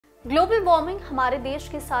Global warming हमारे देश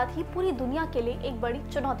के साथ ही पूरी दुनिया के लिए एक बड़ी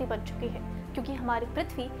चुनौती बन चुकी है, क्योंकि हमारी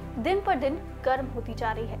पृथ्वी दिन पर दिन गर्म होती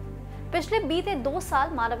जा रही है। पिछले बीते 2 साल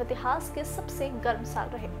मानव इतिहास के सबसे गर्म साल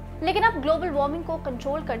रहे, लेकिन अब ग्लोबल वार्मिंग को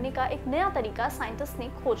कंट्रोल करने का एक नया तरीका साइंटिस्ट ने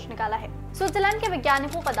खोज निकाला है। स्विट्जरलैंड के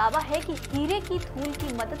वैज्ञानिकों का दावा है कि हीरे की धूल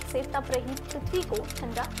की मदद से तप रही पृथ्वी को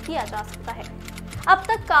ठंडा किया जा सकता है। अब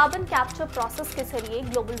तक कार्बन कैप्चर प्रोसेस के जरिए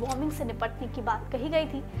ग्लोबल वार्मिंग से निपटने की बात कही गई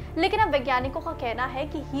थी, लेकिन अब वैज्ञानिकों का कहना है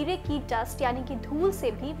कि हीरे की डस्ट यानी कि धूल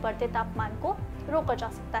से भी बढ़ते तापमान को रोका जा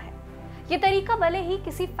सकता है। ये तरीका भले ही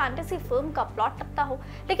किसी फैंटेसी फिल्म का प्लॉट लगता हो,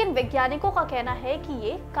 लेकिन वैज्ञानिकों का कहना है कि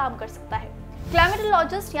ये काम कर सकता है।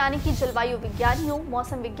 क्लाइमेटोलॉजिस्ट यानी कि जलवायु विज्ञानियों,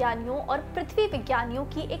 मौसम विज्ञानियों और पृथ्वी विज्ञानियों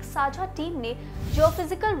की एक साझा टीम ने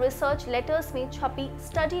जियोफिजिकल रिसर्च लेटर्स में छपी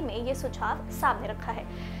स्टडी में ये सुझाव सामने रखा है।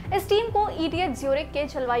 इस टीम को ईडीएच ज्यूरिख के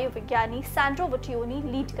जलवायु विज्ञानी सैंड्रो वेटियोनी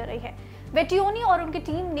लीड कर रही है। वेटियोनी और उनकी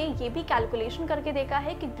टीम ने ये भी कैलकुलेशन करके देखा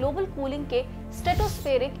है कि ग्लोबल कूलिंग के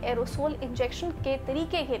स्ट्रेटोस्फेरिक एरोसोल इंजेक्शन के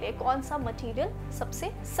तरीके के लिए कौन सा मटेरियल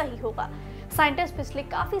सबसे सही होगा। साइंटिस्ट पिछले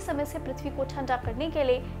काफी समय से पृथ्वी को ठंडा करने के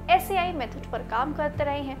लिए एसएआई मेथड पर काम करते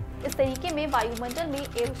रहे हैं। इस तरीके में वायुमंडल में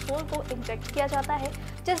एरोसोल को इंजेक्ट किया जाता है,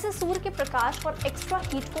 जिससे सूर्य के प्रकाश और एक्स्ट्रा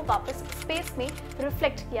हीट को वापस स्पेस में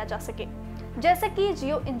रिफ्लेक्ट किया जा सके, जैसे कि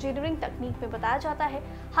जियो इंजीनियरिंग तकनीक में बताया जाता है।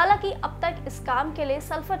 हालांकि अब तक इस काम के लिए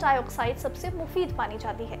सल्फर डाइऑक्साइड सबसे मुफीद मानी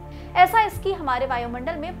जाती है। ऐसा इसकी हमारे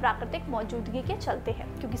वायुमंडल में प्राकृतिक मौजूदगी के चलते है,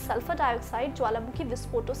 क्योंकि सल्फर डाइऑक्साइड ज्वालामुखी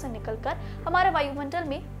विस्फोटों से निकलकर हमारे वायुमंडल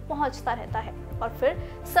में पहुंचता रहता है और फिर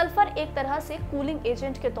सल्फर एक तरह से कूलिंग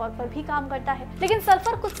एजेंट के तौर पर भी काम करता है। लेकिन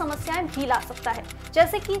सल्फर कुछ समस्याएं भी ला सकता है,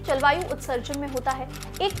 जैसे कि जलवायु उत्सर्जन में होता है।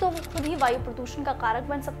 एक तो वो खुद ही वायु प्रदूषण का कारक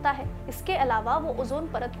बन सकता है, इसके अलावा वो ओजोन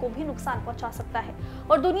परत को भी नुकसान पहुंचा सकता है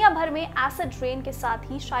और दुनिया भर में एसिड रेन के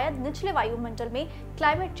साथ ही शायद निचले वायुमंडल में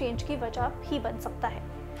क्लाइमेट चेंज की वजह भी बन सकता है।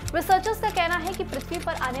 रिसर्चर्स का कहना है कि पृथ्वी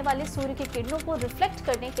पर आने वाले सूर्य की किरणों को रिफ्लेक्ट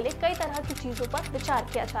करने के लिए कई तरह की चीजों पर विचार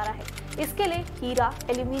किया जा रहा है। इसके लिए हीरा,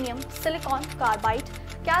 एल्यूमिनियम, सिलिकॉन कार्बाइड,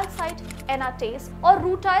 कैल्साइट, एनाटेस और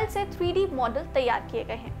रूटाइल से 3D मॉडल तैयार किए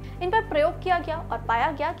गए हैं। इन पर प्रयोग किया गया और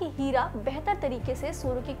पाया गया कि हीरा बेहतर तरीके से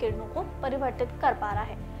सूर्य की किरणों को परिवर्तित कर पा रहा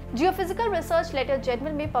है। जियोफिजिकल रिसर्च लेटर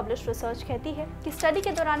जर्नल में पब्लिश रिसर्च कहती है कि स्टडी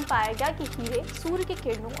के दौरान पाया गया कि हीरे सूर्य की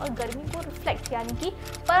किरणों और गर्मी को रिफ्लेक्ट यानी कि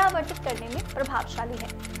परावर्तित करने में प्रभावशाली है।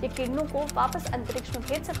 ये किरणों को वापस अंतरिक्ष में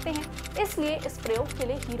भेज सकते हैं, इसलिए इस प्रयोग के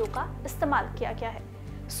लिए हीरो का इस्तेमाल किया गया है।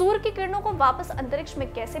 सूर्य की किरणों को वापस अंतरिक्ष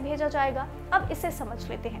में कैसे भेजा जाएगा, अब इसे समझ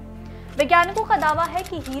लेते हैं। वैज्ञानिकों का दावा है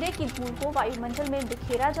कि हीरे की धूल को वायुमंडल में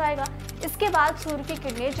बिखेरा जाएगा। इसके बाद सूर्य की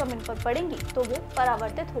किरणें जमीन पर पड़ेंगी तो वो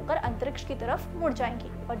परावर्तित होकर अंतरिक्ष की तरफ मुड़ जाएंगी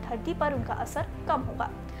और धरती पर उनका असर कम होगा।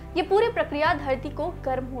 ये पूरी प्रक्रिया धरती को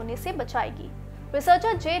गर्म होने से बचाएगी।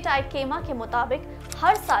 रिसर्चर जे टाइकेमा के मुताबिक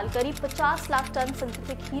हर साल करीब 50 लाख टन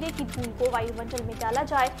सिंथेटिक हीरे की धूल को वायुमंडल में डाला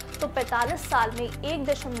जाए तो 45 साल में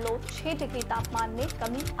 1.6 डिग्री तापमान में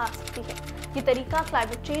कमी आ सकती है। ये तरीका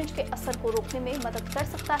क्लाइमेट चेंज के असर को रोकने में मदद कर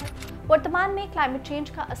सकता है। वर्तमान में क्लाइमेट चेंज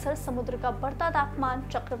का असर समुद्र का बढ़ता तापमान,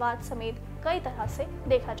 चक्रवात समेत कई तरह से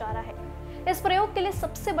देखा जा रहा है। इस प्रयोग के लिए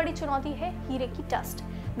सबसे बड़ी चुनौती है हीरे की डस्ट।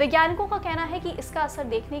 वैज्ञानिकों का कहना है कि इसका असर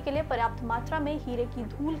देखने के लिए पर्याप्त मात्रा में हीरे की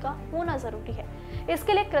धूल का होना जरूरी है।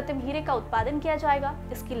 इसके लिए कृत्रिम हीरे का उत्पादन किया जाएगा।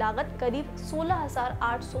 इसकी लागत करीब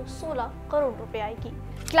 16,816 करोड़ रुपए आएगी।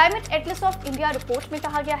 Climate Atlas of India report में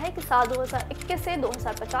कहा गया है कि साल 2021 से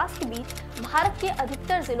 2050 के बीच भारत के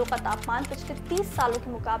अधिकतर जिलों का तापमान पिछले 30 सालों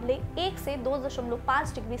के मुकाबले 1 से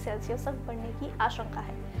 2.5 डिग्री सेल्सियस तक बढ़ने की आशंका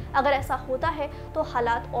है। अगर ऐसा होता है तो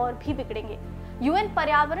हालात और भी बिगड़ेंगे। यूएन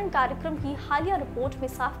पर्यावरण कार्यक्रम की हालिया रिपोर्ट में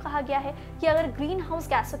साफ कहा गया है कि अगर ग्रीन हाउस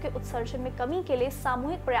गैसों के उत्सर्जन में कमी के लिए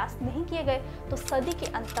सामूहिक प्रयास नहीं किए गए तो सदी के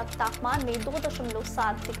अंत तक तापमान में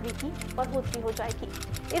 2.7 डिग्री की बढ़ोतरी हो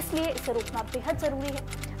जाएगी। इसलिए इसे रोकना बेहद जरूरी है।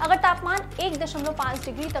 अगर तापमान 1.5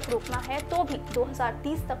 डिग्री तक रोकना है तो भी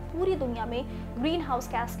 2030 तक पूरी दुनिया में ग्रीन हाउस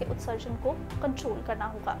गैस के उत्सर्जन को कंट्रोल करना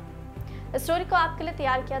होगा। इस स्टोरी को आपके लिए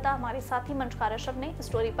तैयार किया था हमारे साथी मंच ऋषभ ने। इस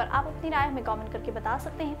स्टोरी पर आप अपनी राय हमें कमेंट करके बता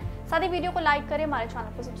सकते हैं। साथ ही वीडियो को लाइक करें, हमारे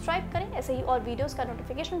चैनल को सब्सक्राइब करें। ऐसे ही और वीडियोस का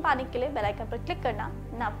नोटिफिकेशन पाने के लिए बेल आइकन पर क्लिक करना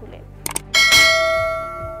ना भूलें।